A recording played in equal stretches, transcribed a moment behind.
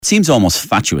seems almost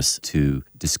fatuous to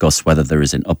discuss whether there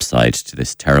is an upside to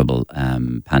this terrible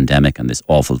pandemic and this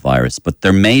awful virus, but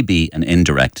there may be an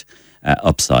indirect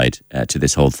upside to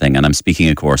this whole thing. And I'm speaking,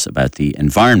 of course, about the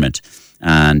environment.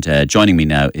 And joining me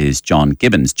now is John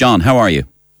Gibbons. John, how are you?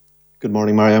 Good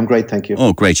morning, Mario. I'm great, thank you.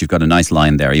 Oh, great. You've got a nice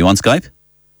line there. Are you on Skype?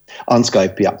 On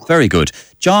Skype, yeah. Very good.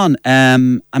 John,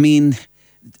 I mean,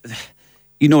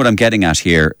 you know what I'm getting at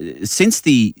here. Since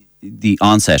the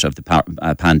onset of the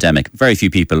pandemic, very few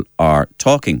people are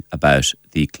talking about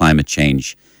the climate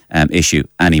change issue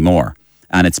anymore.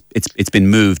 And it's been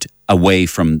moved away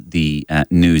from the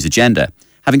news agenda.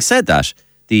 Having said that,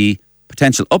 the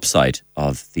potential upside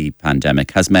of the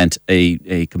pandemic has meant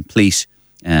a complete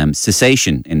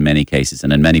cessation in many cases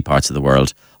and in many parts of the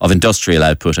world of industrial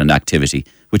output and activity,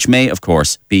 which may, of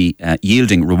course, be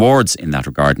yielding rewards in that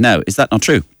regard. Now, is that not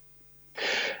true?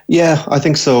 Yeah, I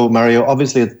think so, Mario.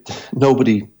 Obviously,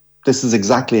 this is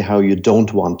exactly how you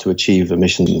don't want to achieve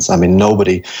emissions. I mean,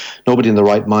 nobody in the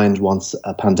right mind wants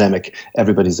a pandemic.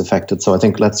 Everybody's affected. So I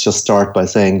think let's just start by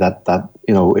saying that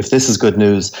if this is good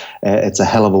news, it's a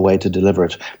hell of a way to deliver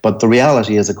it. But the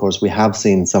reality is, of course, we have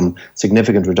seen some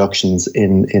significant reductions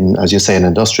in as you say, in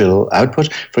industrial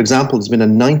output. For example, there's been a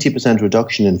 90%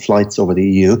 reduction in flights over the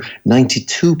EU,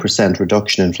 92%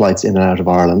 reduction in flights in and out of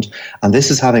Ireland. And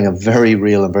this is having a very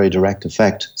real and very direct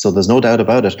effect. So there's no doubt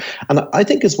about it. And I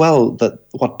think as well, that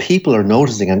what people are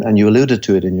noticing, and you alluded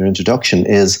to it in your introduction,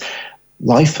 is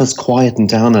life has quietened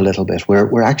down a little bit.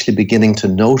 We're actually beginning to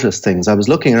notice things. I was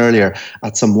looking earlier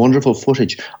at some wonderful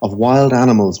footage of wild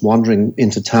animals wandering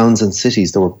into towns and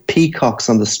cities. There were peacocks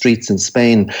on the streets in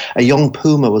Spain. A young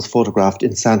puma was photographed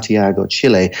in Santiago,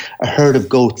 Chile. A herd of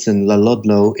goats in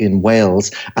Laludno in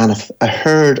Wales, and a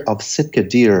herd of Sitka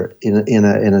deer in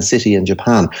a city in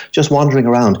Japan, just wandering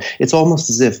around. It's almost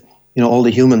as if all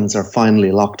the humans are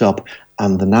finally locked up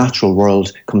and the natural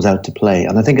world comes out to play.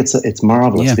 And I think it's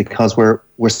marvelous because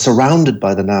we're surrounded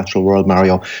by the natural world,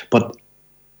 Mario, but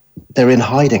they're in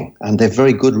hiding, and they've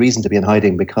very good reason to be in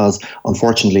hiding because,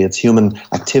 unfortunately, it's human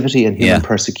activity and human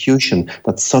persecution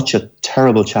that's such a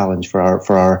terrible challenge for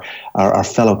our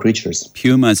fellow creatures.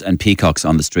 Pumas and peacocks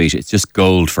on the street, it's just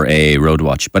gold for a road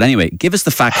watch. But anyway, give us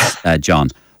the facts, John.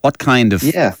 What kind of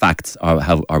facts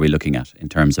are we looking at in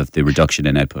terms of the reduction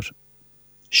in output?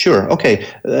 Sure. Okay.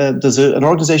 There's an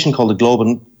organisation called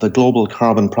the Global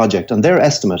Carbon Project, and their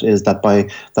estimate is that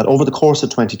over the course of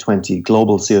 2020,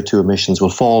 global CO2 emissions will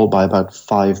fall by about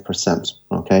 5%.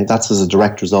 Okay, that's as a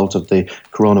direct result of the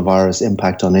coronavirus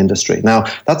impact on industry. Now,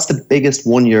 that's the biggest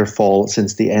one-year fall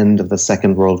since the end of the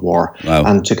Second World War. Wow.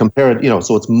 And to compare it,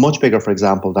 so it's much bigger, for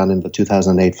example, than in the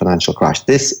 2008 financial crash.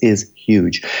 This is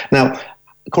huge. Now,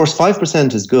 of course,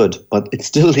 5% is good, but it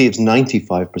still leaves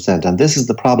 95%. And this is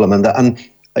the problem. And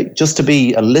just to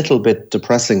be a little bit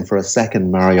depressing for a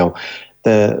second, Mario,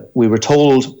 we were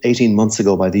told 18 months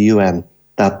ago by the UN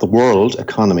that the world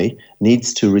economy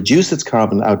needs to reduce its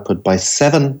carbon output by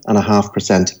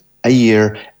 7.5% a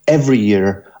year, every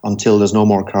year, until there's no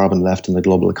more carbon left in the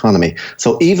global economy.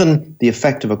 So even the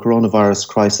effect of a coronavirus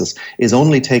crisis is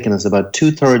only taken us about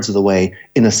 2/3 of the way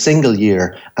in a single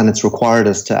year, and it's required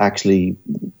us to actually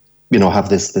have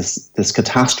this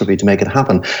catastrophe to make it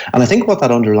happen. And I think what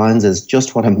that underlines is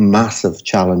just what a massive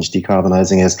challenge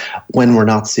decarbonising is when we're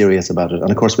not serious about it. And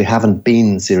of course, we haven't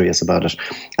been serious about it.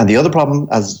 And the other problem,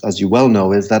 as you well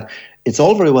know, is that it's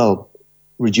all very well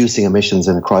reducing emissions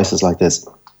in a crisis like this,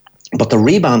 but the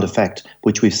rebound effect,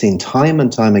 which we've seen time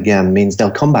and time again, means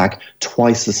they'll come back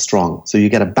twice as strong. So you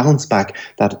get a bounce back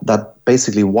that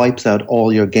basically wipes out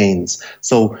all your gains.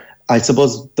 So I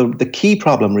suppose the key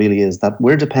problem really is that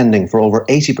we're depending for over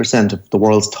 80% of the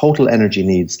world's total energy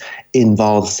needs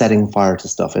involves setting fire to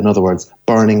stuff. In other words,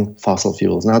 burning fossil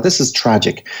fuels. Now, this is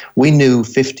tragic. We knew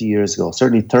 50 years ago,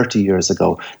 certainly 30 years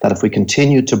ago, that if we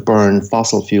continued to burn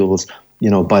fossil fuels,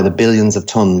 by the billions of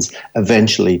tons,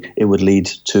 eventually it would lead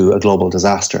to a global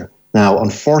disaster. Now,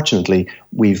 unfortunately,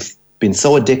 we've been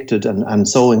so addicted and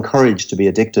so encouraged to be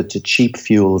addicted to cheap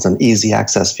fuels and easy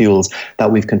access fuels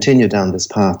that we've continued down this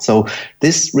path. So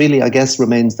this really, I guess,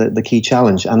 remains the key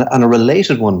challenge. And a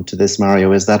related one to this,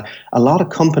 Mario, is that a lot of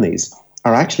companies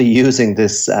are actually using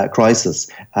this crisis.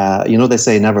 They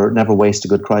say never waste a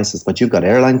good crisis, but you've got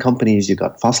airline companies, you've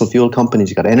got fossil fuel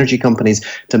companies, you've got energy companies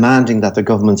demanding that their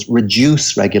governments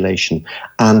reduce regulation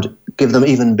and give them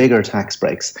even bigger tax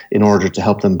breaks in order to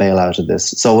help them bail out of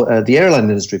this. So the airline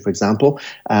industry, for example,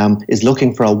 is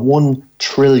looking for a $1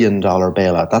 trillion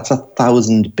bailout. That's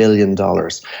 $1,000 billion.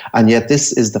 And yet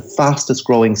this is the fastest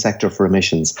growing sector for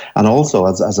emissions. And also,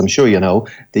 as I'm sure you know,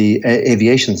 the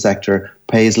aviation sector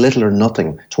pays little or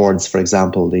nothing towards, for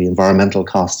example, the environmental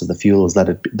cost of the fuels that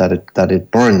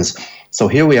it burns. So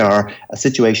here we are, a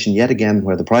situation yet again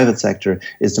where the private sector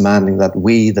is demanding that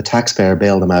we, the taxpayer,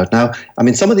 bail them out. Now, I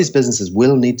mean, some of these businesses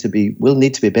will need to be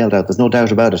bailed out. There's no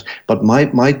doubt about it. But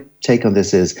my take on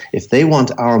this is, if they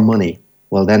want our money,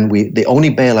 well, then the only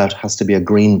bailout has to be a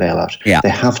green bailout. Yeah. They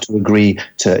have to agree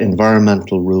to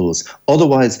environmental rules.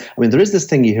 Otherwise, I mean, there is this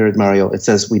thing you hear at Mario. It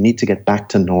says we need to get back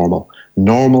to normal.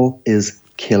 Normal is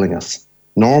killing us.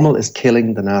 Normal is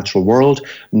killing the natural world.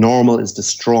 Normal is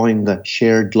destroying the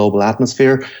shared global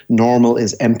atmosphere. Normal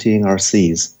is emptying our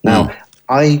seas. Now,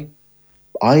 I,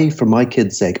 for my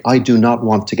kids' sake, I do not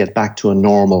want to get back to a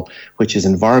normal which is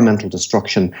environmental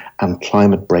destruction and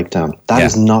climate breakdown. That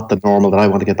is not the normal that I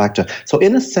want to get back to. So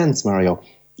in a sense, Mario,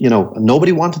 you know,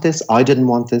 nobody wanted this. I didn't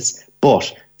want this.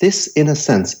 But this, in a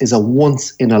sense, is a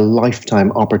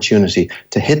once-in-a-lifetime opportunity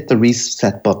to hit the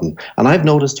reset button. And I've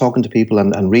noticed, talking to people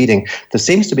and reading, there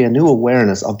seems to be a new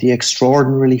awareness of the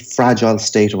extraordinarily fragile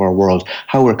state of our world,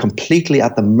 how we're completely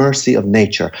at the mercy of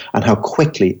nature, and how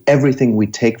quickly everything we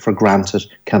take for granted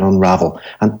can unravel.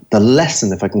 And the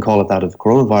lesson, if I can call it that, of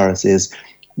coronavirus is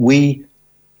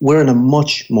we're in a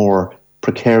much more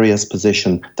precarious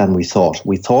position than we thought.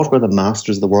 We thought we're the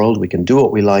masters of the world, we can do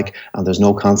what we like, and there's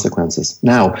no consequences.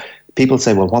 Now, people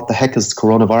say, well, what the heck has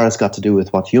coronavirus got to do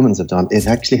with what humans have done? It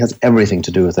actually has everything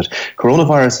to do with it.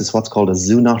 Coronavirus is what's called a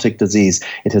zoonotic disease.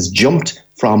 It has jumped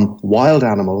from wild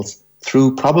animals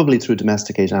probably through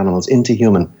domesticated animals into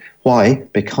human. Why?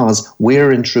 Because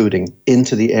we're intruding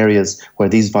into the areas where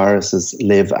these viruses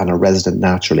live and are resident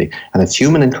naturally. And it's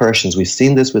human incursions. We've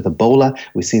seen this with Ebola,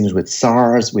 we've seen it with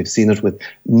SARS, we've seen it with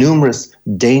numerous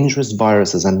dangerous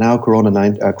viruses, and now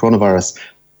coronavirus.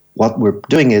 What we're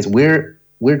doing is we're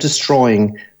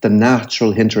destroying the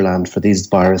natural hinterland for these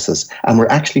viruses, and we're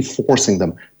actually forcing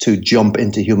them to jump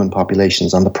into human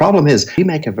populations. And the problem is, we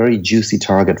make a very juicy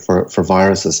target for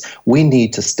viruses. We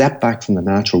need to step back from the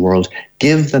natural world,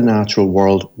 give the natural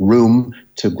world room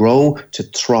to grow, to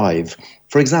thrive.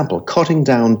 For example, cutting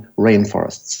down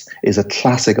rainforests is a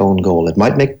classic own goal. It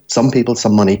might make some people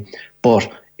some money,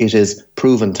 but it is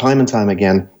proven time and time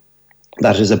again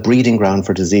that is a breeding ground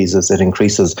for diseases. It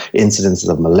increases incidences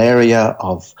of malaria,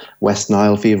 of West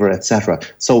Nile fever, etc.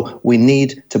 So we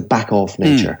need to back off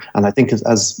nature. And I think,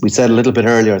 as we said a little bit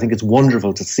earlier, I think it's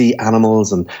wonderful to see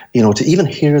animals and, you know, to even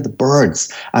hear the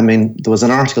birds. I mean, there was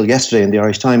an article yesterday in the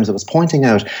Irish Times that was pointing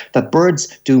out that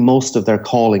birds do most of their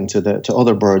calling to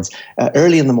other birds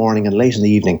early in the morning and late in the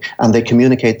evening, and they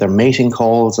communicate their mating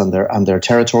calls and their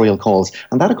territorial calls.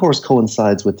 And that, of course,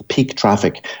 coincides with the peak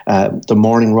traffic, the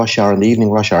morning rush hour and the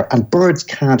evening rush hour, and birds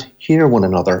can't hear one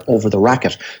another over the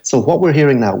racket. So what we're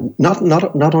hearing now,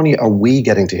 not only are we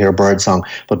getting to hear birdsong,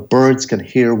 but birds can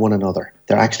hear one another.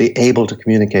 They're actually able to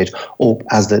communicate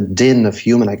as the din of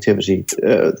human activity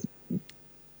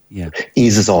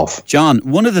eases off. John,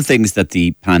 one of the things that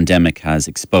the pandemic has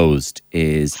exposed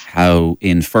is how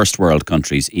in first world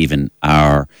countries even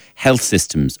our health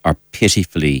systems are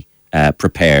pitifully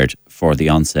prepared for the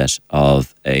onset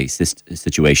of a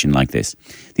situation like this.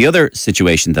 The other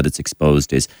situation that it's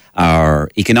exposed is our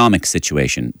economic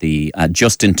situation, the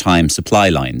just-in-time supply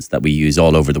lines that we use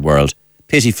all over the world,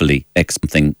 pitifully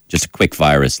something, just a quick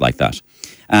virus like that.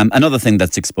 Another thing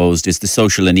that's exposed is the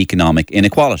social and economic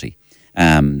inequality,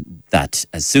 that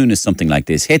as soon as something like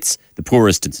this hits, the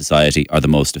poorest in society are the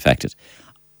most affected.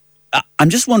 I'm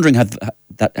just wondering,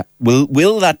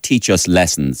 will that teach us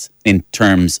lessons in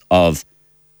terms of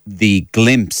the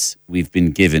glimpse we've been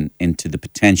given into the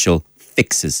potential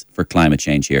fixes for climate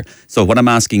change here? So what I'm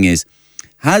asking is,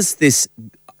 has this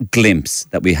glimpse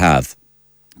that we have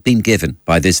been given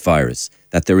by this virus,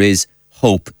 that there is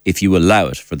hope if you allow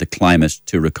it for the climate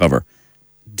to recover,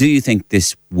 do you think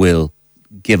this will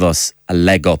give us a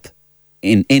leg up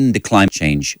in the climate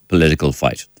change political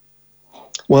fight?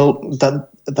 Well,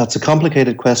 that's a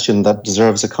complicated question that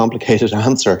deserves a complicated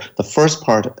answer. The first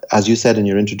part, as you said in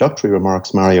your introductory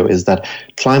remarks, Mario, is that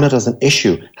climate as an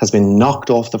issue has been knocked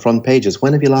off the front pages.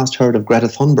 When have you last heard of Greta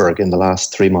Thunberg in the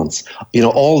last 3 months? You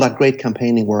know, all that great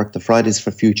campaigning work, the Fridays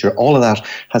for Future, all of that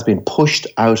has been pushed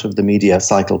out of the media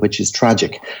cycle, which is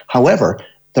tragic. However,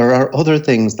 there are other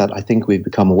things that I think we've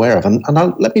become aware of. And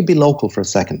let me be local for a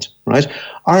second, right?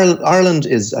 Ireland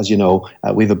is, as you know,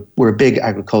 we're a big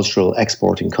agricultural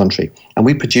exporting country, and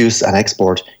we produce and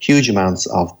export huge amounts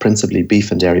of principally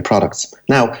beef and dairy products.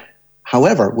 Now,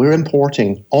 However, we're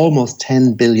importing almost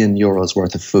 10 billion euros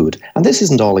worth of food. And this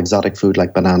isn't all exotic food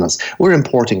like bananas. We're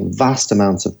importing vast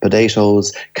amounts of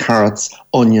potatoes, carrots,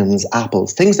 onions,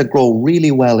 apples, things that grow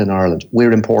really well in Ireland.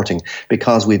 We're importing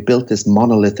because we've built this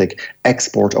monolithic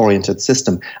export-oriented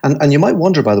system. And you might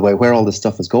wonder, by the way, where all this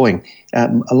stuff is going.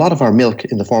 A lot of our milk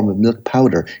in the form of milk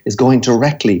powder is going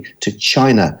directly to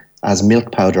China as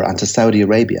milk powder and to Saudi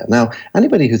Arabia. Now,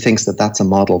 anybody who thinks that that's a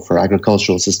model for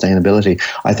agricultural sustainability,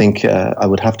 I think I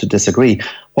would have to disagree.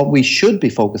 What we should be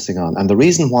focusing on, and the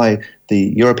reason why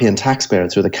the European taxpayer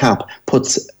through the CAP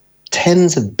puts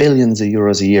tens of billions of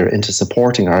euros a year into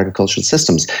supporting our agricultural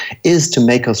systems, is to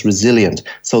make us resilient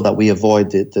so that we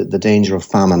avoid the danger of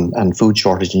famine and food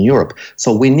shortage in Europe.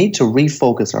 So we need to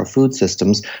refocus our food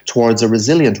systems towards a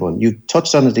resilient one. You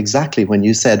touched on it exactly when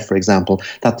you said, for example,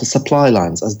 that the supply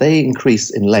lines, as they increase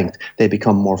in length, they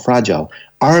become more fragile.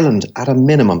 Ireland, at a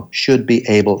minimum, should be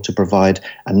able to provide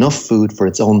enough food for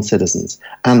its own citizens.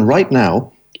 And right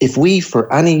now, if we,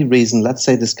 for any reason, let's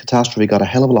say this catastrophe got a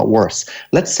hell of a lot worse,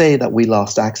 let's say that we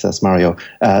lost access, Mario,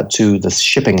 to the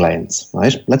shipping lanes,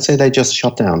 right? Let's say they just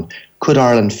shut down. Could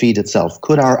Ireland feed itself?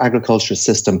 Could our agriculture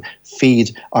system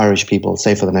feed Irish people,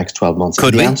 say, for the next 12 months?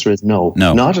 Could the answer is no.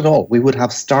 Not at all. We would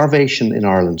have starvation in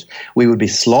Ireland. We would be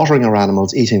slaughtering our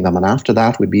animals, eating them, and after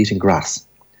that, we'd be eating grass.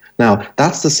 Now,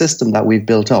 that's the system that we've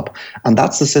built up. And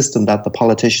that's the system that the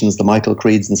politicians, the Michael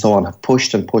Creeds and so on, have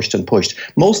pushed and pushed and pushed.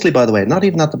 Mostly, by the way, not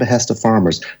even at the behest of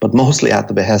farmers, but mostly at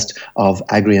the behest of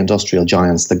agri-industrial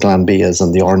giants, the Glanbias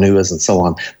and the Ornuas and so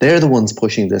on. They're the ones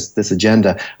pushing this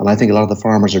agenda. And I think a lot of the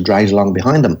farmers are dragged along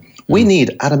behind them. We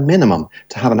need, at a minimum,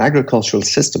 to have an agricultural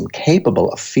system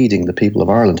capable of feeding the people of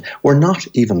Ireland. We're not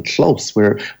even close.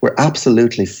 We're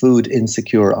absolutely food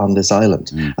insecure on this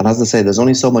island. And as I say, there's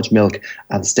only so much milk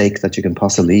and steak that you can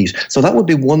possibly eat. So that would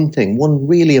be one thing, one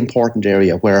really important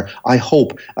area where I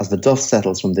hope as the dust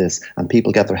settles from this and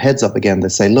people get their heads up again, they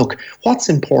say, look, what's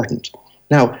important?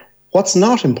 Now, what's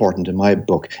not important in my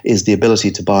book is the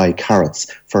ability to buy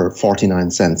carrots for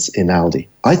 49 cents in Aldi.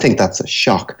 I think that's a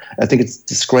shock. I think it's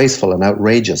disgraceful and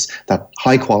outrageous that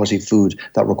high quality food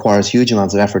that requires huge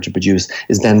amounts of effort to produce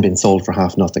is then being sold for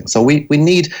half nothing. So we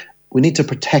need to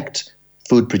protect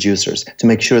food producers to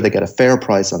make sure they get a fair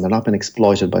price and they're not being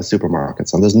exploited by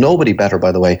supermarkets. And there's nobody better, by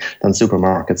the way, than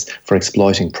supermarkets for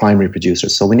exploiting primary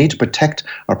producers. So we need to protect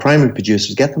our primary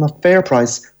producers, get them a fair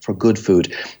price for good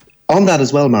food. On that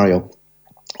as well, Mario,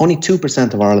 only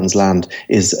 2% of Ireland's land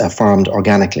is farmed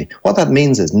organically. What that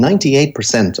means is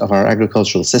 98% of our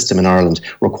agricultural system in Ireland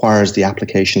requires the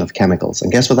application of chemicals.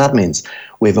 And guess what that means?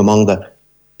 We have among the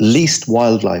least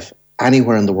wildlife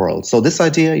anywhere in the world. So this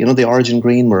idea, the origin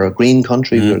green, we're a green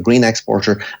country, we're a green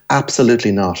exporter,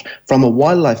 absolutely not. From a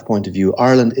wildlife point of view,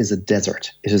 Ireland is a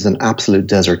desert. It is an absolute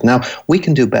desert. Now, we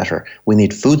can do better. We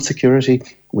need food security.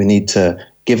 We need to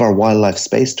give our wildlife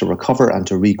space to recover and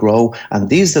to regrow. And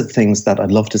these are the things that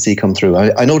I'd love to see come through.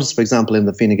 I noticed, for example, in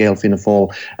the Fine Gael, Fianna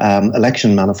Fáil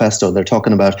election manifesto, they're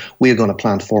talking about we're going to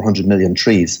plant 400 million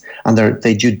trees. And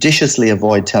they judiciously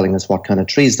avoid telling us what kind of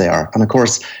trees they are. And of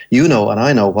course, you know and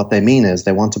I know what they mean is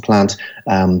they want to plant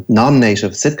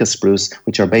non-native Sitka spruce,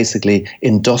 which are basically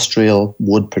industrial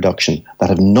wood production that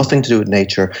have nothing to do with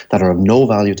nature, that are of no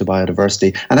value to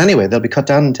biodiversity. And anyway, they'll be cut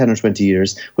down in 10 or 20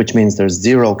 years, which means there's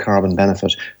zero carbon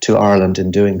benefit to Ireland in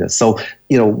doing this. So,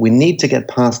 we need to get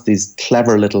past these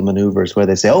clever little maneuvers where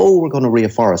they say, oh, we're going to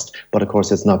reforest, but of course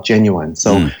it's not genuine.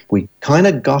 So we kind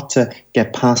of got to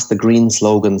get past the green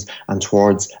slogans and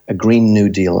towards a Green New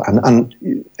Deal. And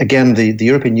again, the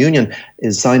European Union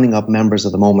is signing up members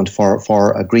at the moment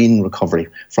for a green recovery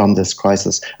from this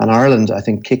crisis. And Ireland, I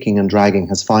think, kicking and dragging,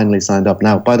 has finally signed up.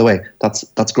 Now, by the way,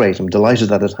 that's great. I'm delighted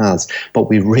that it has. But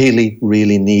we really,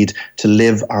 really need to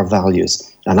live our values.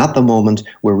 And at the moment,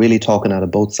 we're really talking out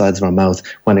of both sides of our mouth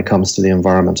when it comes to the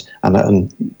environment.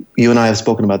 And you and I have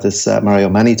spoken about this, Mario,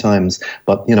 many times.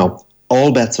 But,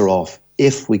 all bets are off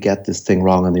if we get this thing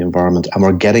wrong on the environment. And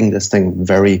we're getting this thing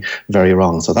very, very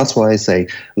wrong. So that's why I say,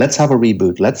 let's have a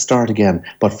reboot. Let's start again.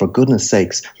 But for goodness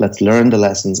sakes, let's learn the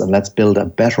lessons and let's build a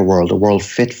better world, a world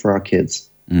fit for our kids.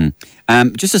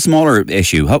 Just a smaller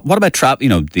issue. What about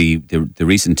the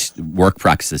recent work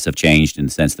practices have changed in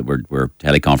the sense that we're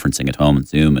teleconferencing at home and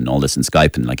Zoom and all this and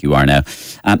Skype and like you are now.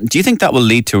 Do you think that will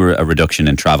lead to a reduction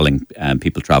in travelling,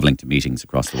 people travelling to meetings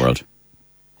across the world?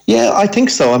 Yeah, I think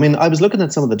so. I mean, I was looking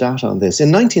at some of the data on this. In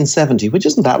 1970, which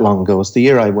isn't that long ago, it's the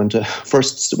year I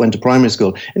first went to primary school.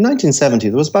 In 1970,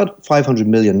 there was about 500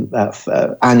 million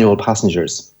annual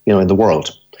passengers, in the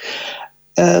world.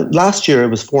 Last year it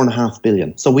was 4.5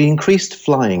 billion. So we increased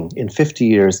flying in 50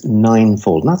 years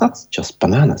ninefold. Now that's just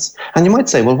bananas. And you might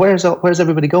say, well, where's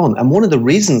everybody going? And one of the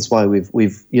reasons why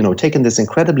we've taken this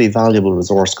incredibly valuable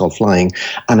resource called flying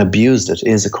and abused it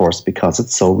is, of course, because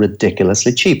it's so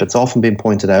ridiculously cheap. It's often been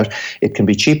pointed out it can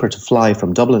be cheaper to fly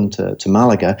from Dublin to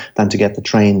Malaga than to get the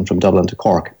train from Dublin to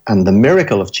Cork. And the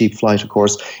miracle of cheap flight, of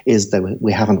course, is that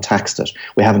we haven't taxed it.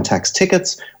 We haven't taxed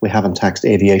tickets. We haven't taxed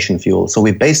aviation fuel. So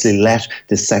we've basically let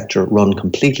this sector run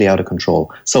completely out of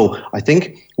control. So I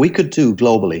think we could do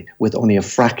globally with only a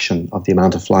fraction of the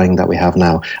amount of flying that we have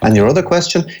now. And your other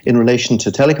question in relation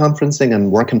to teleconferencing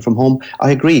and working from home,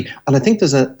 I agree. And I think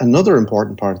there's another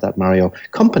important part of that, Mario.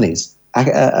 Companies,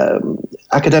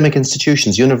 academic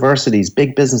institutions, universities,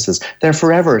 big businesses, they're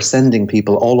forever sending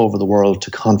people all over the world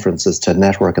to conferences, to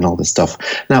network and all this stuff.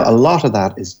 Now, a lot of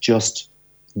that is just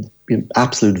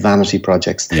absolute vanity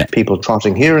projects, people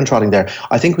trotting here and trotting there.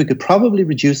 I think we could probably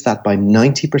reduce that by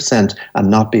 90%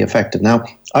 and not be affected. Now,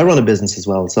 I run a business as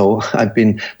well, so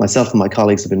myself and my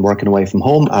colleagues have been working away from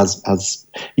home as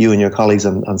you and your colleagues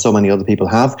and so many other people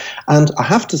have. And I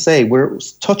have to say, we're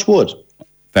touch wood.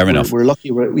 Fair enough. We're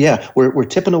lucky. We're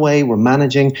tipping away. We're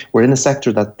managing. We're in a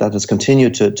sector that has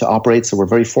continued to operate. So we're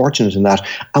very fortunate in that.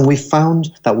 And we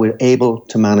found that we're able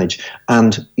to manage.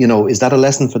 And, is that a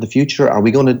lesson for the future? Are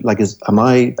we going to, am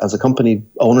I, as a company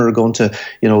owner, going to,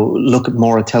 look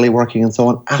more at teleworking and so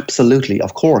on? Absolutely,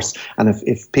 of course. And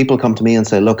if people come to me and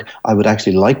say, look, I would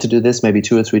actually like to do this maybe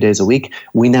 2 or 3 days a week,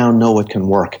 we now know it can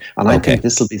work. And I think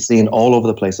this will be seen all over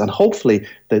the place. And hopefully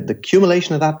the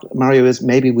accumulation of that, Mario, is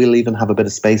maybe we'll even have a bit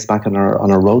of space back on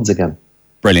our roads again.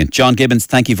 Brilliant. John Gibbons,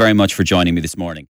 thank you very much for joining me this morning.